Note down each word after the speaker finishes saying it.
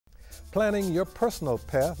planning your personal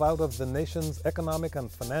path out of the nation's economic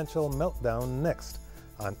and financial meltdown next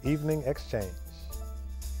on Evening Exchange.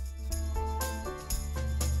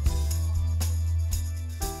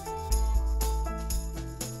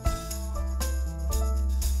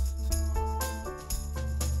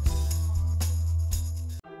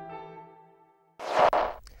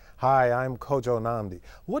 Hi, I'm Kojo Nnamdi.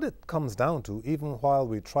 What it comes down to, even while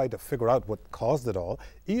we try to figure out what caused it all,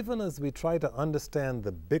 even as we try to understand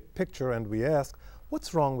the big picture and we ask,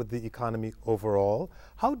 what's wrong with the economy overall?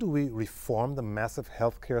 How do we reform the massive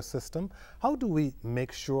healthcare system? How do we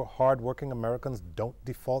make sure hardworking Americans don't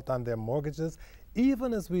default on their mortgages?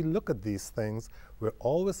 Even as we look at these things, we're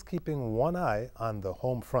always keeping one eye on the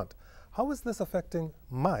home front. How is this affecting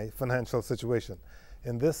my financial situation?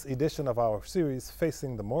 In this edition of our series,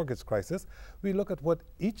 Facing the Mortgage Crisis, we look at what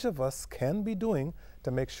each of us can be doing to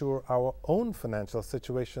make sure our own financial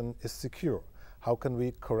situation is secure. How can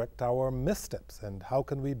we correct our missteps? And how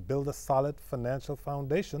can we build a solid financial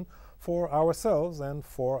foundation for ourselves and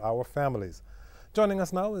for our families? Joining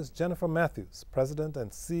us now is Jennifer Matthews, President and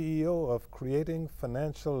CEO of Creating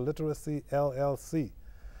Financial Literacy, LLC.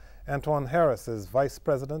 Antoine Harris is Vice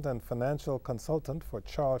President and Financial Consultant for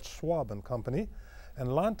Charles Schwab & Company. And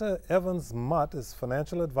Lanta Evans-Mott is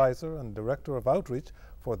Financial Advisor and Director of Outreach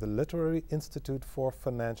for the Literary Institute for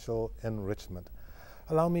Financial Enrichment.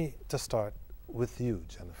 Allow me to start with you,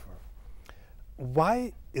 Jennifer.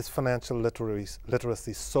 Why is financial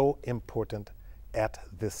literacy so important at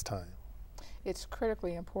this time? It's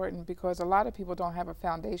critically important because a lot of people don't have a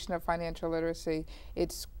foundation of financial literacy.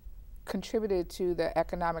 It's contributed to the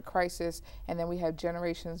economic crisis, and then we have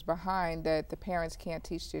generations behind that the parents can't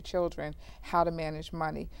teach their children how to manage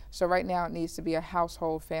money. So right now it needs to be a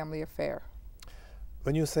household family affair.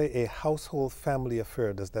 When you say a household family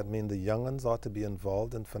affair, does that mean the young'uns ought to be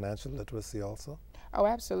involved in financial literacy also? Oh,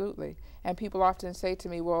 absolutely. And people often say to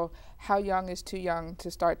me, well, how young is too young to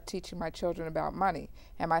start teaching my children about money?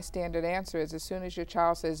 And my standard answer is, as soon as your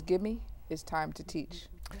child says, give me, it's time to teach.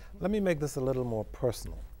 Let me make this a little more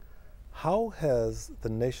personal. How has the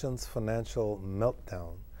nation's financial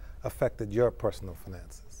meltdown affected your personal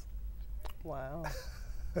finances? Wow.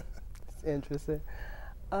 It's interesting.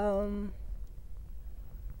 Have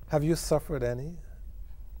you suffered any?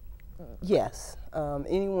 Yes.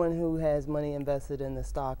 Anyone who has money invested in the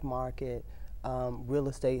stock market, real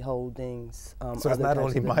estate holdings. So it's not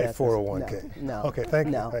only my 401k? No. Okay, thank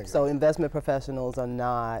you. No. Thank you. So investment professionals are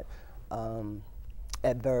not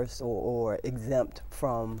adverse or exempt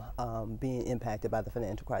from being impacted by the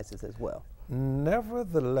financial crisis as well.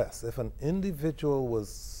 Nevertheless, if an individual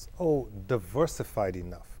was diversified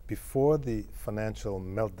enough before the financial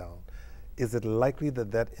meltdown, is it likely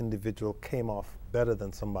that that individual came off better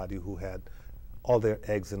than somebody who had all their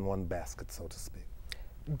eggs in one basket, so to speak?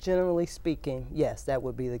 Generally speaking, yes, that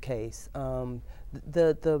would be the case.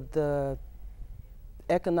 The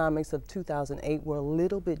economics of 2008 were a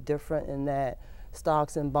little bit different in that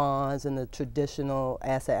stocks and bonds and the traditional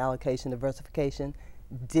asset allocation diversification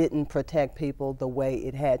didn't protect people the way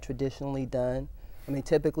it had traditionally done. I mean,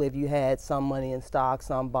 typically if you had some money in stocks,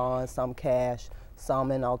 some bonds, some cash,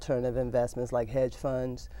 some in alternative investments like hedge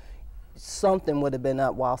funds, something would have been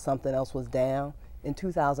up while something else was down. In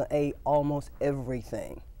 2008, almost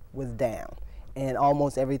everything was down, and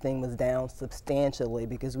almost everything was down substantially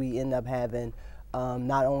because we ended up having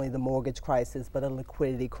not only the mortgage crisis, but a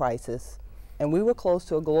liquidity crisis. And we were close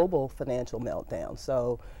to a global financial meltdown.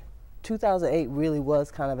 So 2008 really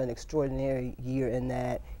was kind of an extraordinary year in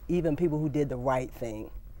that even people who did the right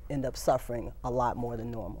thing end up suffering a lot more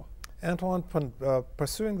than normal. Antoine,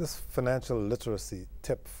 pursuing this financial literacy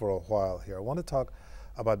tip for a while here, I want to talk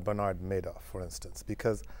about Bernard Madoff, for instance,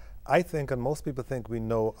 because I think, and most people think, we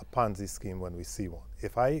know a Ponzi scheme when we see one.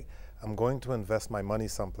 If I am going to invest my money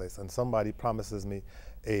someplace and somebody promises me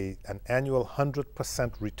an annual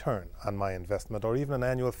 100% return on my investment, or even an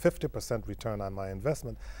annual 50% return on my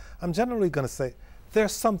investment, I'm generally going to say,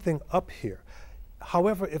 there's something up here.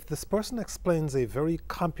 However, if this person explains a very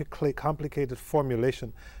complicated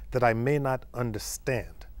formulation that I may not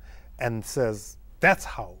understand and says, that's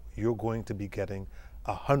how you're going to be getting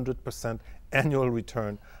 100% annual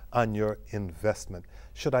return on your investment,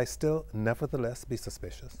 should I still nevertheless be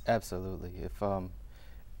suspicious? Absolutely. If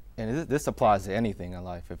and this applies to anything in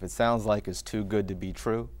life. If it sounds like it's too good to be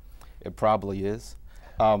true, it probably is.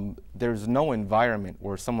 There's no environment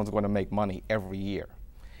where someone's going to make money every year.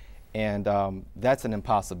 And that's an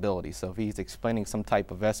impossibility. So if he's explaining some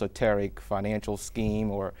type of esoteric financial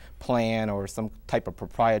scheme or plan or some type of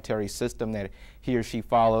proprietary system that he or she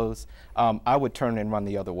follows, I would turn and run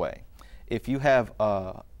the other way. If you have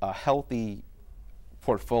a healthy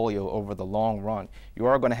portfolio over the long run, you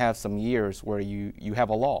are going to have some years where you have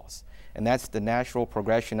a loss. And that's the natural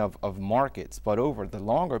progression of markets. But over the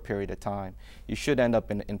longer period of time, you should end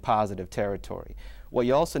up in positive territory. What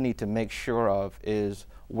you also need to make sure of is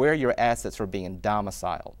where your assets are being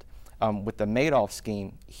domiciled. With the Madoff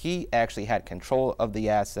scheme, he actually had control of the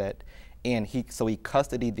asset, and so he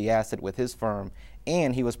custodied the asset with his firm,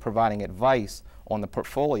 and he was providing advice on the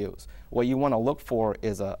portfolios. What you want to look for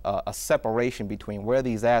is a separation between where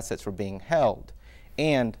these assets are being held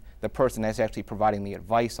and the person that's actually providing the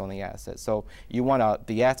advice on the assets. So you want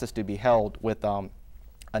the assets to be held with a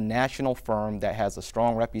national firm that has a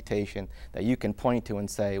strong reputation that you can point to and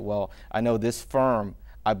say, well, I know this firm,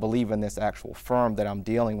 I believe in this actual firm that I'm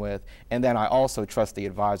dealing with, and then I also trust the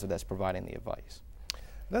advisor that's providing the advice.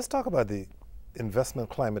 Let's talk about the investment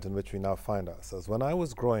climate in which we now find ourselves. When I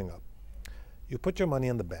was growing up, you put your money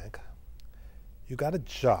in the bank, you got a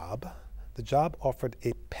job, the job offered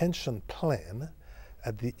a pension plan.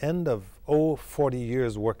 At the end of 40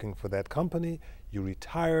 years working for that company, you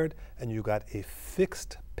retired and you got a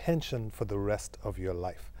fixed pension for the rest of your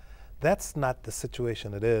life. That's not the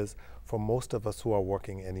situation it is for most of us who are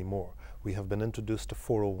working anymore. We have been introduced to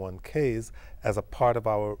 401ks as a part of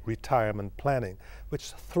our retirement planning,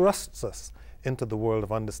 which thrusts us into the world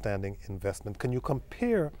of understanding investment. Can you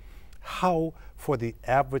compare how, for the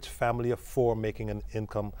average family of four making an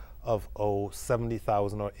income of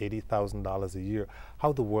 $70,000 or $80,000 a year,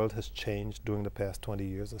 how the world has changed during the past 20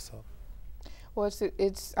 years or so? Well,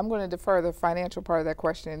 I'm going to defer the financial part of that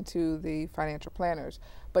question to the financial planners.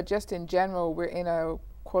 But just in general, we're in a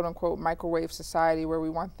quote-unquote microwave society where we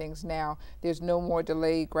want things now. There's no more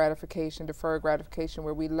delayed gratification, deferred gratification,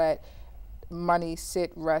 where we let money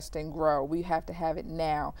sit, rest, and grow. We have to have it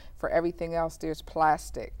now. For everything else, there's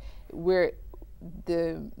plastic.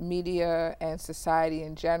 The media and society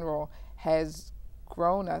in general has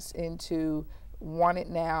grown us into want it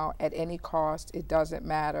now at any cost, it doesn't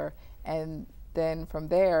matter, and then from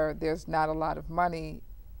there, there's not a lot of money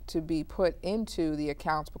to be put into the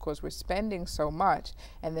accounts because we're spending so much,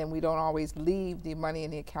 and then we don't always leave the money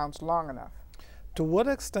in the accounts long enough. To what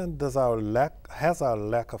extent has our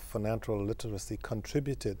lack of financial literacy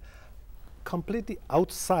contributed completely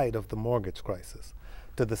outside of the mortgage crisis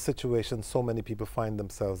to the situation so many people find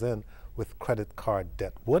themselves in with credit card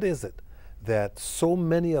debt? What is it that so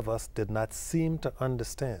many of us did not seem to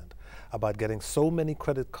understand about getting so many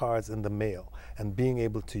credit cards in the mail and being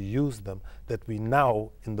able to use them that we now,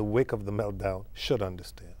 in the wake of the meltdown, should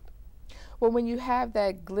understand? Well, when you have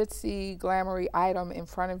that glitzy, glamoury item in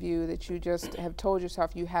front of you that you just have told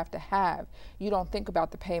yourself you have to have, you don't think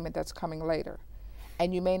about the payment that's coming later.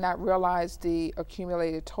 And you may not realize the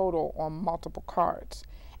accumulated total on multiple cards.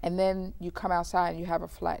 And then you come outside and you have a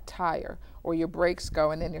flat tire, or your brakes go,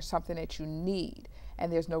 and then there's something that you need,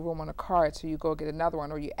 and there's no room on the card, so you go get another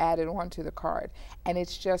one, or you add it onto the card. And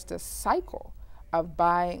it's just a cycle of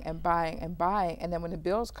buying and buying and buying, and then when the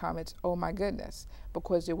bills come, it's, oh my goodness,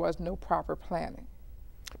 because there was no proper planning.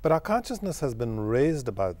 But our consciousness has been raised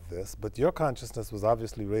about this, but your consciousness was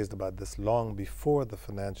obviously raised about this long before the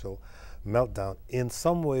financial meltdown. In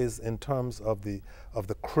some ways, in terms of the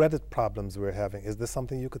credit problems we're having, is this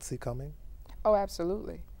something you could see coming? Oh,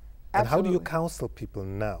 absolutely. And how do you counsel people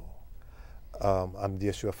now on the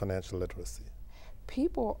issue of financial literacy?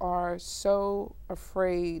 People are so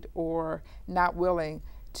afraid or not willing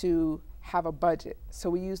to have a budget.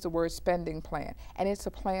 So we use the word spending plan, and it's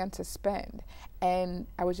a plan to spend. And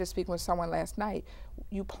I was just speaking with someone last night.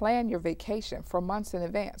 You plan your vacation for months in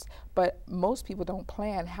advance, but most people don't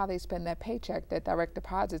plan how they spend that paycheck that direct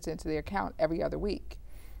deposits into their account every other week.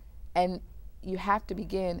 And you have to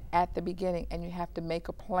begin at the beginning, and you have to make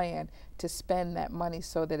a plan to spend that money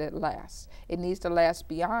so that it lasts. It needs to last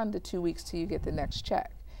beyond the 2 weeks till you get the next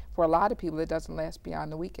check. For a lot of people, it doesn't last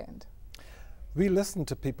beyond the weekend. We listen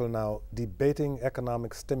to people now debating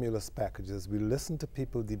economic stimulus packages. We listen to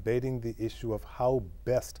people debating the issue of how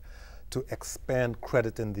best to expand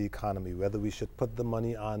credit in the economy, whether we should put the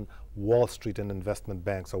money on Wall Street and investment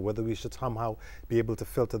banks, or whether we should somehow be able to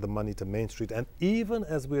filter the money to Main Street. And even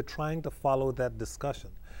as we're trying to follow that discussion,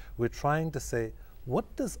 we're trying to say,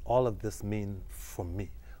 what does all of this mean for me?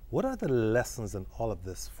 What are the lessons in all of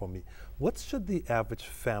this for me? What should the average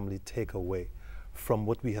family take away from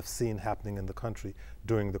what we have seen happening in the country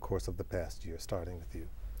during the course of the past year, starting with you?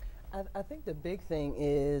 I think the big thing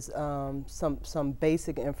is some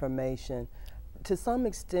basic information. To some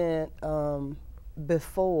extent,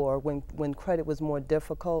 before, when credit was more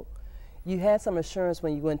difficult, you had some assurance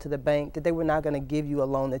when you went to the bank that they were not going to give you a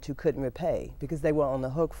loan that you couldn't repay because they were on the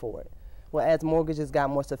hook for it. Well, as mortgages got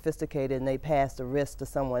more sophisticated and they passed the risk to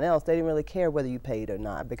someone else, they didn't really care whether you paid or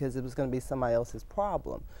not because it was going to be somebody else's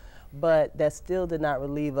problem. But that still did not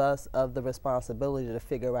relieve us of the responsibility to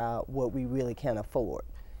figure out what we really can afford.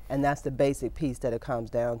 And that's the basic piece that it comes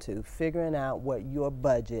down to, figuring out what your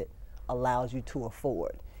budget allows you to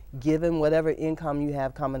afford. Given whatever income you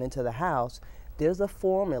have coming into the house, there's a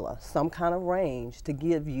formula, some kind of range to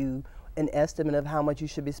give you an estimate of how much you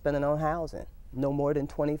should be spending on housing. No more than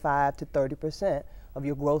 25 to 30% of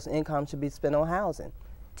your gross income should be spent on housing,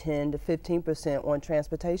 10 to 15% on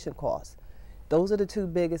transportation costs. Those are the two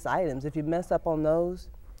biggest items. If you mess up on those,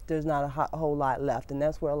 there's not a whole lot left, and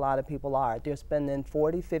that's where a lot of people are. They're spending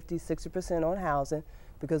 40, 50, 60% on housing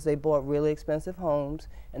because they bought really expensive homes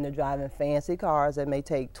and they're driving fancy cars that may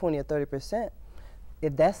take 20 or 30%.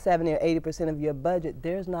 If that's 70 or 80% of your budget,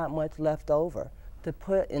 there's not much left over to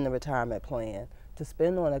put in the retirement plan, to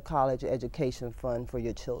spend on a college education fund for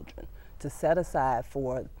your children, to set aside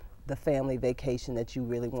for the family vacation that you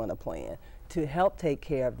really want to plan, to help take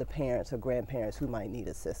care of the parents or grandparents who might need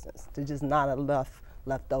assistance. There's just not enough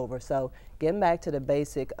left over. So getting back to the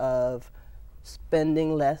basic of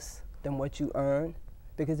spending less than what you earn,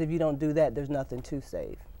 because if you don't do that, there's nothing to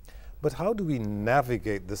save. But how do we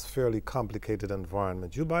navigate this fairly complicated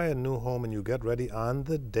environment? You buy a new home and you get ready on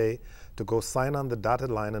the day to go sign on the dotted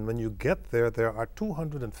line, and when you get there, there are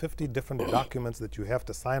 250 different documents that you have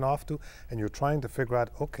to sign off to, and you're trying to figure out,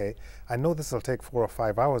 okay, I know this will take 4 or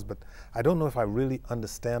 5 hours, but I don't know if I really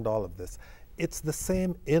understand all of this. It's the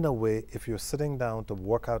same in a way if you're sitting down to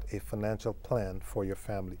work out a financial plan for your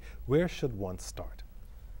family. Where should one start?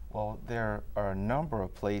 Well, there are a number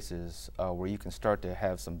of places where you can start to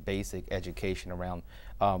have some basic education around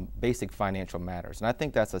basic financial matters. And I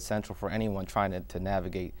think that's essential for anyone trying to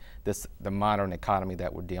navigate the modern economy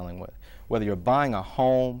that we're dealing with. Whether you're buying a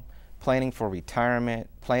home, planning for retirement,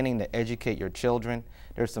 planning to educate your children,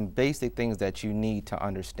 there's some basic things that you need to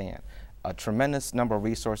understand. A tremendous number of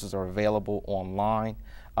resources are available online.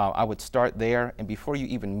 I would start there, and before you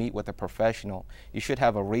even meet with a professional, you should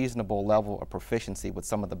have a reasonable level of proficiency with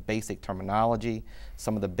some of the basic terminology,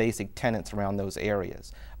 some of the basic tenets around those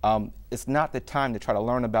areas. It's not the time to try to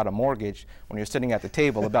learn about a mortgage when you're sitting at the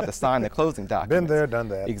table about to sign the closing documents. Been there, done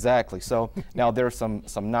that. Exactly. So now there are some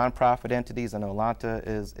nonprofit entities. I know Lanta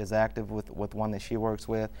is active with one that she works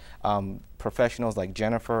with. Professionals like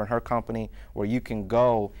Jennifer and her company, where you can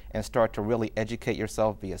go and start to really educate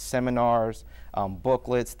yourself via seminars,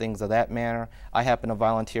 booklets, things of that manner. I happen to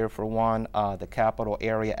volunteer for one, the Capital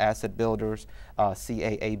Area Asset Builders,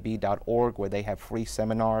 caab.org, where they have free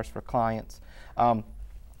seminars for clients.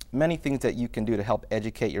 Many things that you can do to help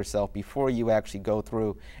educate yourself before you actually go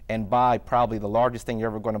through and buy probably the largest thing you're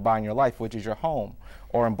ever going to buy in your life, which is your home,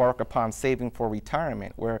 or embark upon saving for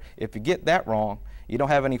retirement, where if you get that wrong, you don't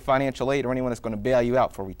have any financial aid or anyone that's going to bail you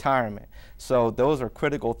out for retirement. So those are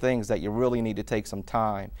critical things that you really need to take some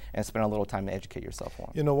time and spend a little time to educate yourself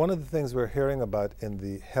on. You know, one of the things we're hearing about in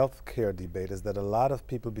the healthcare debate is that a lot of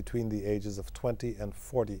people between the ages of 20 and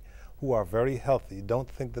 40 who are very healthy don't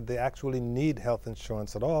think that they actually need health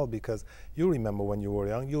insurance at all, because you remember when you were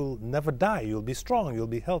young, you'll never die, you'll be strong, you'll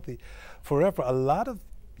be healthy forever. A lot of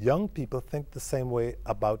young people think the same way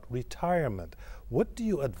about retirement. What do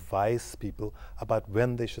you advise people about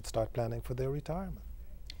when they should start planning for their retirement?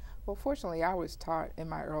 Well, fortunately, I was taught in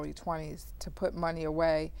my early 20s to put money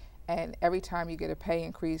away, and every time you get a pay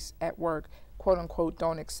increase at work, quote unquote,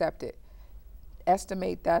 don't accept it.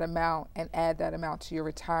 Estimate that amount and add that amount to your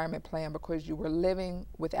retirement plan, because you were living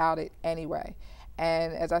without it anyway.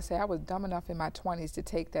 And as I say, I was dumb enough in my 20s to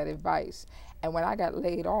take that advice. And when I got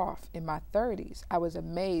laid off in my 30s, I was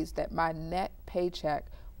amazed that my net paycheck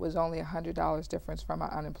was only $100 difference from my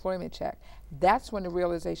unemployment check. That's when the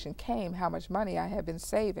realization came how much money I had been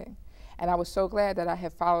saving. And I was so glad that I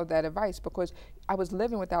had followed that advice, because I was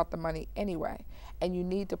living without the money anyway. And you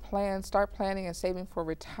need to start planning and saving for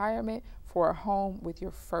retirement, for a home with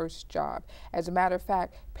your first job. As a matter of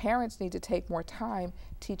fact, parents need to take more time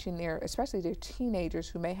teaching especially their teenagers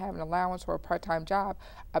who may have an allowance or a part-time job,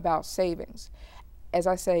 about savings. As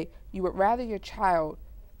I say, you would rather your child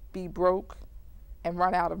be broke and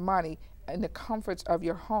run out of money in the comforts of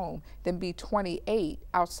your home than be 28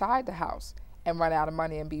 outside the house and run out of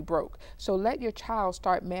money and be broke. So let your child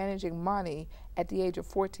start managing money at the age of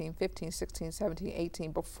 14, 15, 16, 17,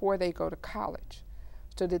 18 before they go to college,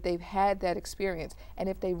 so that they've had that experience. And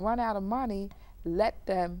if they run out of money, let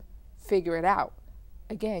them figure it out.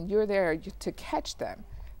 Again, you're there to catch them,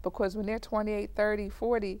 because when they're 28, 30,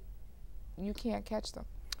 40, you can't catch them.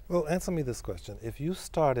 Well, answer me this question. If you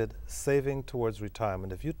started saving towards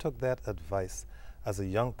retirement, if you took that advice as a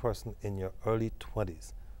young person in your early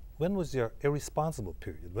 20s, when was your irresponsible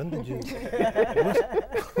period? When did you,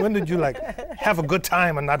 when did you like have a good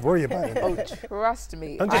time and not worry about it? Oh, trust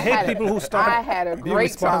me. Don't you hate people who start I had a be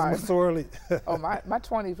great time. responsible so early? Oh, my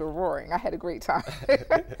 20s were roaring. I had a great time.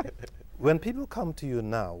 When people come to you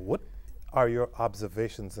now, what are your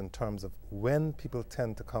observations in terms of when people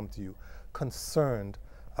tend to come to you concerned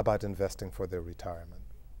about investing for their retirement?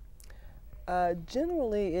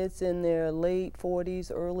 Generally, it's in their late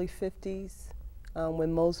 40s, early 50s,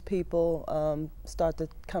 when most people start to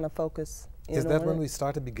kind of focus in on it. Is that when we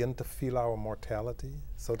start to begin to feel our mortality,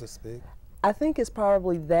 so to speak? I think it's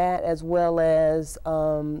probably that, as well as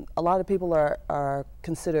a lot of people are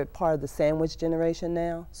considered part of the sandwich generation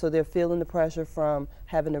now. So they're feeling the pressure from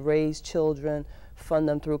having to raise children, fund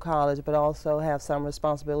them through college, but also have some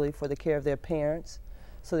responsibility for the care of their parents.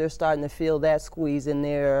 So they're starting to feel that squeeze, and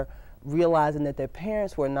they're realizing that their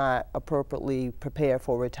parents were not appropriately prepared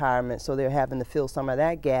for retirement, so they're having to fill some of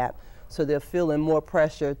that gap. So they're feeling more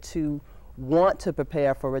pressure to want to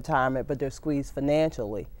prepare for retirement, but they're squeezed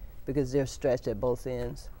financially because they're stretched at both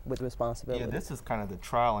ends with responsibility. Yeah, this is kind of the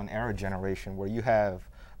trial and error generation where you have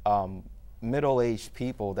middle-aged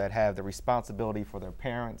people that have the responsibility for their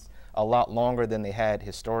parents a lot longer than they had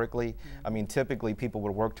historically. Mm-hmm. I mean, typically people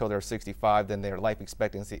would work till they're 65, then their life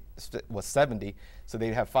expectancy was 70, so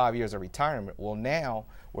they'd have 5 years of retirement. Well, now,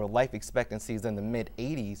 where life expectancy is in the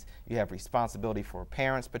mid-80s, you have responsibility for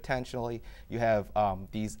parents potentially. You have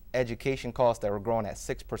these education costs that are growing at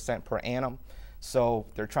 6% per annum. So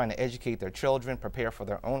they're trying to educate their children, prepare for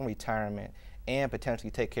their own retirement, and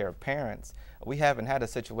potentially take care of parents. We haven't had a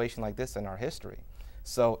situation like this in our history.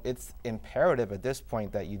 So it's imperative at this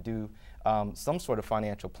point that you do some sort of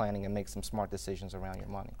financial planning and make some smart decisions around your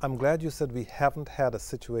money. I'm glad you said we haven't had a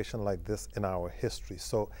situation like this in our history.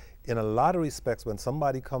 So in a lot of respects, when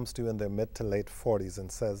somebody comes to you in their mid to late 40s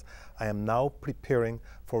and says, I am now preparing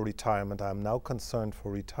for retirement, I am now concerned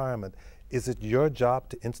for retirement, is it your job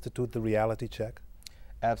to institute the reality check?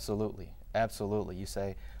 Absolutely, absolutely. You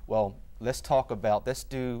say, well, let's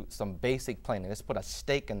do some basic planning. Let's put a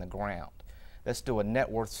stake in the ground. Let's do a net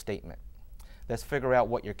worth statement. Let's figure out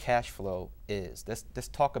what your cash flow is. Let's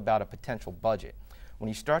talk about a potential budget. When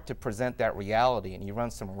you start to present that reality and you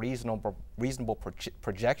run some reasonable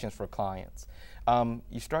projections for clients,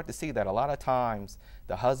 you start to see that a lot of times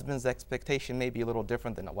the husband's expectation may be a little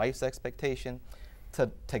different than the wife's expectation.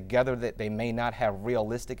 Together that they may not have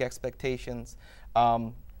realistic expectations.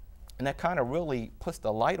 And that kind of really puts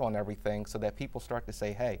the light on everything so that people start to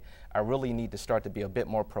say, hey, I really need to start to be a bit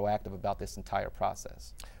more proactive about this entire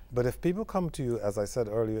process. But if people come to you, as I said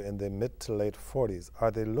earlier, in their mid to late 40s, are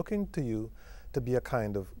they looking to you to be a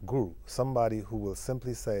kind of guru, somebody who will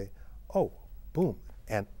simply say, oh, boom,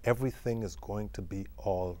 and everything is going to be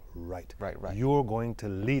all right. Right. You're going to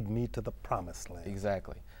lead me to the promised land.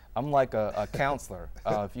 Exactly. I'm like a counselor.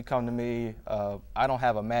 If you come to me, I don't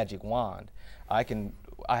have a magic wand.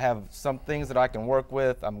 I have some things that I can work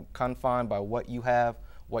with. I'm confined by what you have,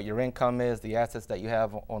 what your income is, the assets that you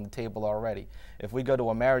have on the table already. If we go to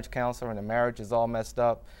a marriage counselor and the marriage is all messed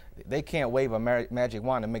up, they can't wave a magic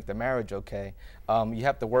wand and make the marriage okay. You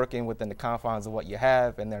have to work within the confines of what you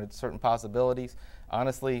have, and there are certain possibilities.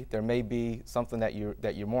 Honestly, there may be something that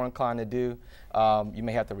you're more inclined to do. You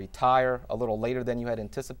may have to retire a little later than you had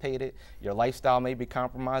anticipated. Your lifestyle may be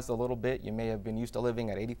compromised a little bit. You may have been used to living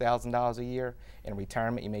at $80,000 a year. In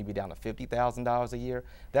retirement, you may be down to $50,000 a year.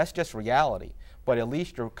 That's just reality. But at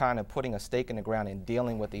least you're kind of putting a stake in the ground and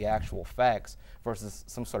dealing with the actual facts versus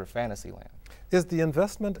some sort of fantasy land. Is the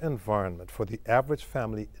investment environment for the average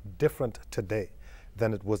family different today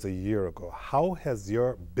than it was a year ago? How has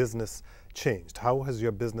your business changed? How has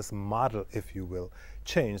your business model, if you will,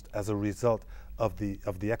 changed as a result of the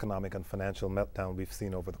economic and financial meltdown we've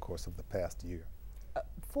seen over the course of the past year?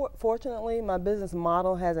 Fortunately, my business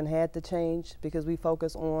model hasn't had to change because we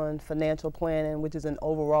focus on financial planning, which is an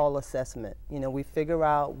overall assessment. You know, we figure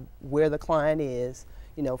out where the client is,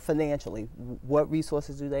 you know, financially. What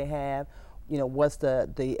resources do they have? You know, what's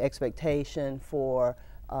the expectation for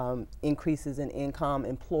increases in income,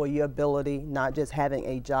 employability, not just having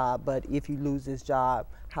a job, but if you lose this job,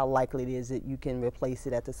 how likely it is that you can replace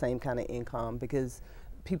it at the same kind of income, because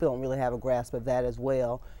people don't really have a grasp of that as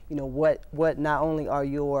well. You know, what not only are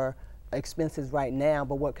your expenses right now,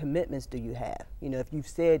 but what commitments do you have? You know, if you've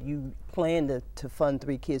said you plan to fund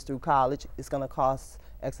 3 kids through college, it's going to cost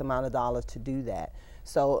X amount of dollars to do that.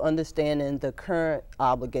 So understanding the current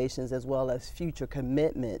obligations as well as future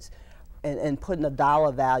commitments, and putting a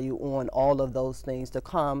dollar value on all of those things to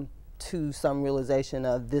come to some realization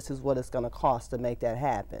of this is what it's going to cost to make that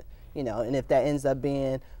happen. You know, and if that ends up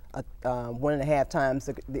being 1.5 times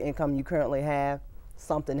the income you currently have,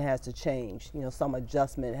 something has to change. You know, some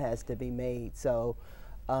adjustment has to be made. So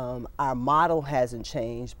our model hasn't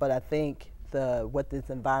changed, but I think what this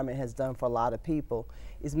environment has done for a lot of people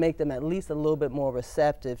is make them at least a little bit more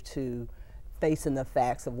receptive to facing the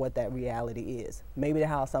facts of what that reality is. Maybe the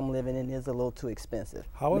house I'm living in is a little too expensive.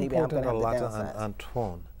 How Maybe important I'm are gonna have to Lata and downsize.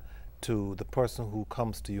 Antoine to the person who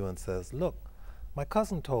comes to you and says, look, my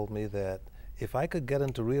cousin told me that if I could get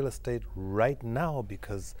into real estate right now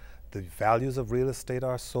because the values of real estate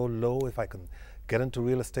are so low, if I can get into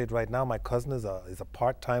real estate right now, my cousin is a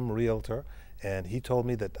part-time realtor, and he told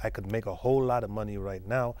me that I could make a whole lot of money right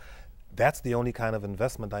now. That's the only kind of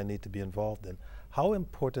investment I need to be involved in. How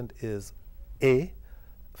important is A,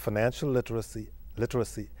 financial literacy,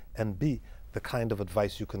 and B, the kind of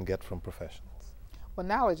advice you can get from professionals? Well,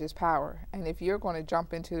 knowledge is power, and if you're going to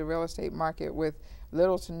jump into the real estate market with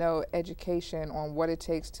little to no education on what it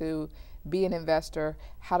takes to be an investor,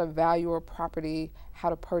 how to value a property, how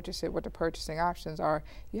to purchase it, what the purchasing options are,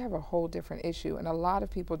 you have a whole different issue. And a lot of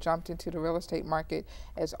people jumped into the real estate market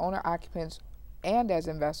as owner-occupants and as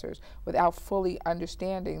investors without fully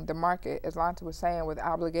understanding the market. As Lanta was saying, with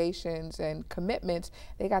obligations and commitments,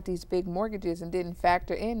 they got these big mortgages and didn't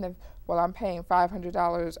factor in the, well, I'm paying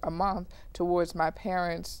 $500 a month towards my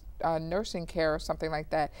parents' nursing care or something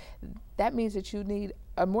like that. That means that you need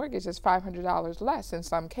a mortgage that's $500 less in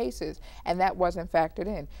some cases, and that wasn't factored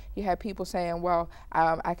in. You had people saying, well,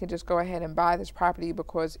 I can just go ahead and buy this property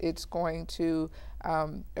because it's going to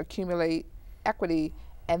accumulate equity,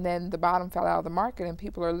 and then the bottom fell out of the market, and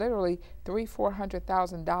people are literally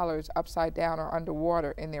 $300,000-$400,000 upside down or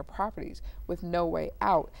underwater in their properties with no way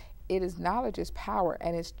out. It is knowledge is power,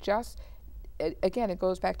 and it's just, again, it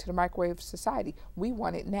goes back to the microwave society. We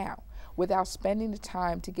want it now. Without spending the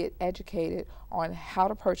time to get educated on how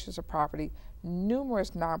to purchase a property,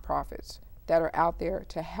 numerous nonprofits that are out there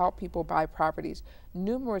to help people buy properties,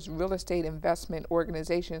 numerous real estate investment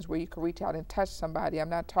organizations where you can reach out and touch somebody. I'm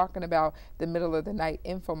not talking about the middle of the night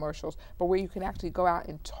infomercials, but where you can actually go out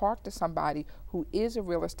and talk to somebody who is a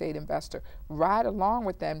real estate investor, ride along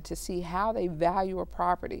with them to see how they value a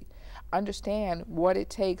property, understand what it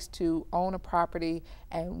takes to own a property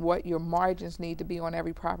and what your margins need to be on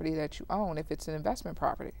every property that you own if it's an investment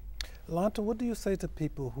property. Lanta, what do you say to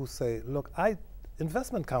people who say, look,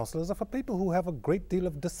 investment counselors are for people who have a great deal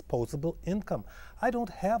of disposable income. I don't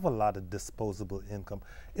have a lot of disposable income.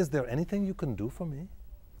 Is there anything you can do for me?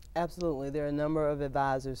 Absolutely. There are a number of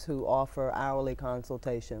advisors who offer hourly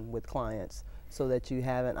consultation with clients so that you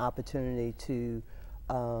have an opportunity to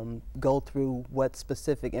go through what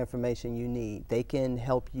specific information you need. They can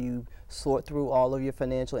help you sort through all of your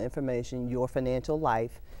financial information, your financial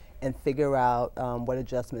life, and figure out what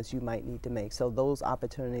adjustments you might need to make. So those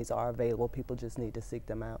opportunities are available. People just need to seek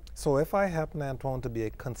them out. So if I happen, Antoine, to be a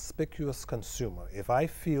conspicuous consumer, if I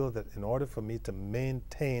feel that in order for me to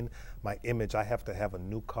maintain my image, I have to have a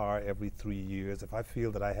new car every 3 years, if I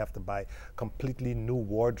feel that I have to buy completely new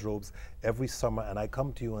wardrobes every summer, and I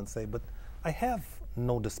come to you and say, but I have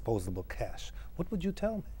no disposable cash, what would you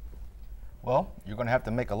tell me? Well, you're going to have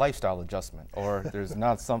to make a lifestyle adjustment, or there's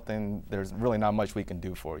really not much we can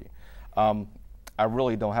do for you. I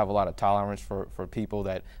really don't have a lot of tolerance for people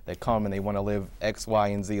that come and they want to live X, Y,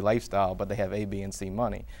 and Z lifestyle, but they have A, B, and C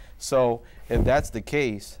money. So if that's the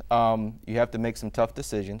case, you have to make some tough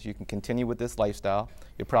decisions. You can continue with this lifestyle.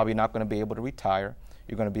 You're probably not going to be able to retire.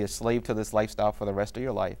 You're going to be a slave to this lifestyle for the rest of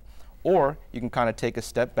your life. Or you can kind of take a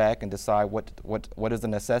step back and decide what is a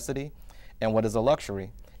necessity and what is a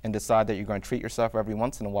luxury, and decide that you're going to treat yourself every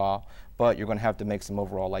once in a while, but you're going to have to make some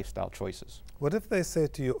overall lifestyle choices. What if they say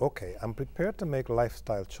to you, okay, I'm prepared to make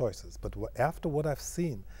lifestyle choices, but after what I've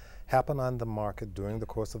seen happen on the market during the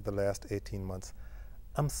course of the last 18 months,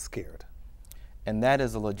 I'm scared? And that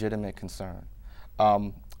is a legitimate concern.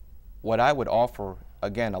 What I would offer,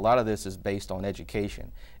 again, a lot of this is based on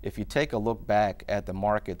education. If you take a look back at the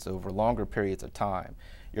markets over longer periods of time,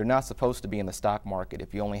 you're not supposed to be in the stock market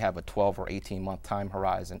if you only have a 12 or 18-month time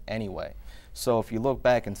horizon anyway. So if you look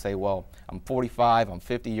back and say, well, I'm 45, I'm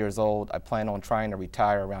 50 years old, I plan on trying to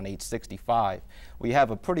retire around age 65, we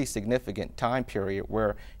have a pretty significant time period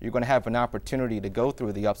where you're going to have an opportunity to go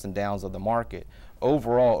through the ups and downs of the market.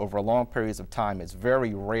 Overall, over long periods of time, it's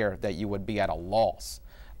very rare that you would be at a loss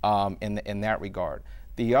in that regard.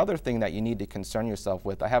 The other thing that you need to concern yourself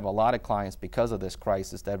with, I have a lot of clients because of this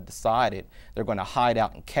crisis that have decided they're going to hide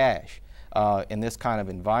out in cash in this kind of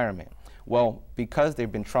environment. Well, because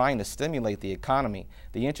they've been trying to stimulate the economy,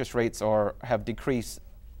 the interest rates have decreased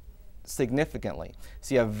significantly.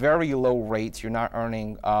 So you have very low rates. You're not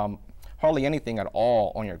earning hardly anything at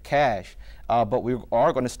all on your cash, but we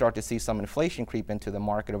are going to start to see some inflation creep into the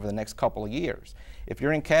market over the next couple of years. If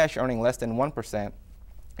you're in cash earning less than 1%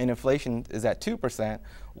 and inflation is at 2%,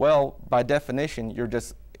 well, by definition, you're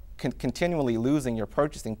just continually losing your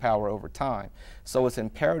purchasing power over time. So it's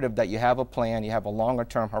imperative that you have a plan, you have a longer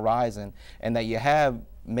term horizon, and that you have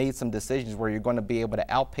made some decisions where you're going to be able to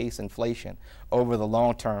outpace inflation over the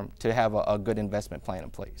long term to have a good investment plan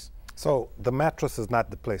in place. So the mattress is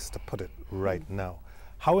not the place to put it right now.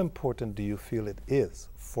 How important do you feel it is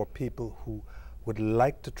for people who would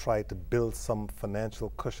like to try to build some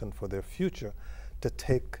financial cushion for their future to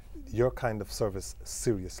take your kind of service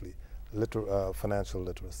seriously, financial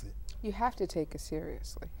literacy? You have to take it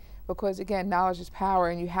seriously because, again, knowledge is power,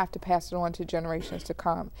 and you have to pass it on to generations to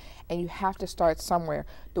come, and you have to start somewhere.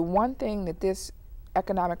 The one thing that this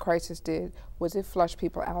economic crisis did was it flushed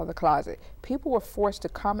people out of the closet. People were forced to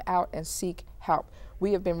come out and seek help.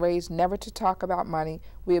 We have been raised never to talk about money.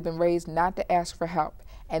 We have been raised not to ask for help.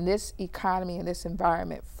 And this economy and this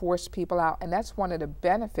environment forced people out. And that's one of the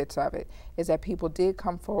benefits of it, is that people did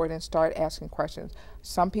come forward and start asking questions.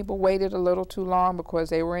 Some people waited a little too long because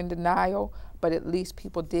they were in denial, but at least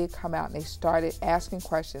people did come out and they started asking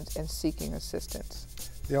questions and seeking assistance.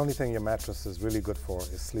 The only thing your mattress is really good for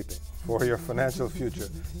is sleeping. For your financial future,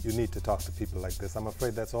 you need to talk to people like this. I'm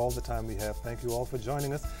afraid that's all the time we have. Thank you all for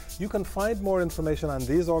joining us. You can find more information on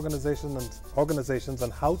these organizations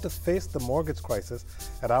and how to face the mortgage crisis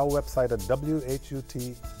at our website at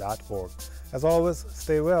whut.org. As always,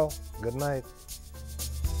 stay well. Good night.